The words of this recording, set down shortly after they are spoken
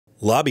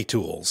Lobby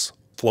Tools,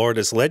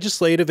 Florida's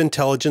legislative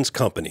intelligence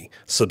company.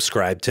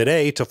 Subscribe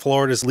today to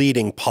Florida's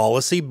leading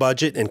policy,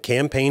 budget, and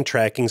campaign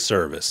tracking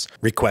service.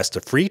 Request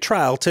a free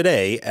trial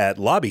today at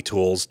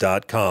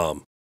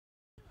lobbytools.com.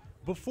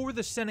 Before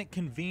the Senate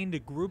convened, a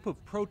group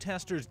of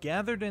protesters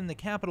gathered in the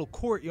Capitol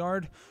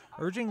courtyard,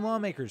 urging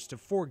lawmakers to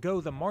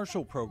forego the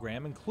Marshall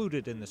program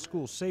included in the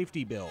school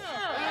safety bill.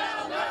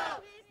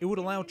 It would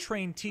allow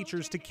trained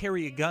teachers to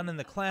carry a gun in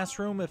the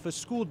classroom if a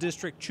school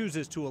district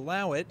chooses to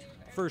allow it.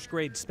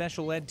 First-grade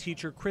special ed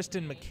teacher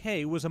Kristen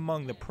McKay was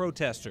among the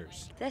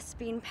protesters. This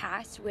being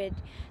passed would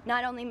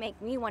not only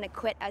make me want to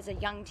quit as a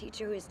young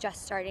teacher who is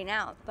just starting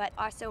out, but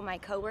also my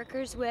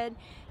coworkers would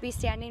be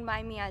standing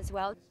by me as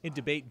well. In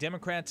debate,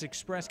 Democrats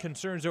expressed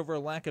concerns over a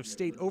lack of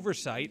state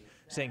oversight,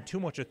 saying too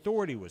much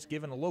authority was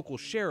given to local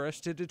sheriffs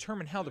to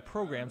determine how the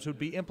programs would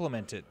be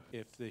implemented.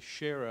 If the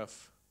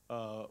sheriff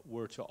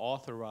were to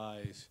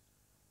authorize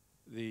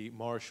the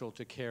marshal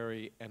to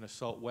carry an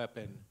assault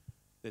weapon,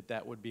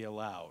 that would be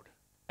allowed.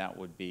 That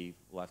would be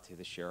left to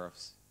the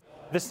sheriffs.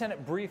 The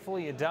Senate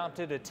briefly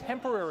adopted a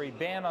temporary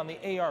ban on the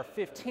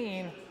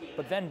AR-15,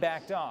 but then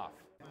backed off.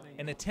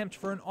 An attempt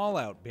for an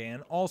all-out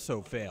ban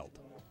also failed.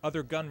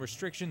 Other gun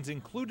restrictions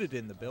included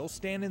in the bill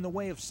stand in the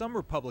way of some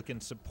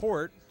Republican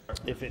support.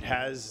 If it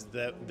has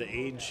the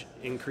age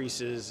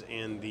increases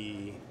and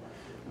the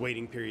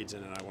waiting periods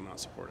in it, I will not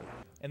support it.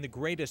 And the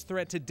greatest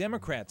threat to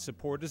Democrat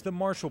support is the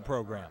Marshall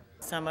program.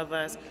 Some of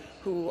us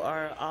who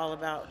are all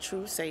about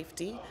true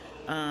safety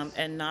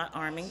and not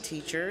arming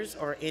teachers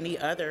or any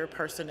other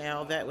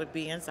personnel that would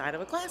be inside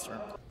of a classroom.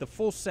 The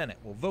full Senate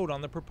will vote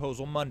on the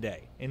proposal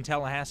Monday. In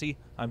Tallahassee,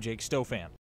 I'm Jake Stofan.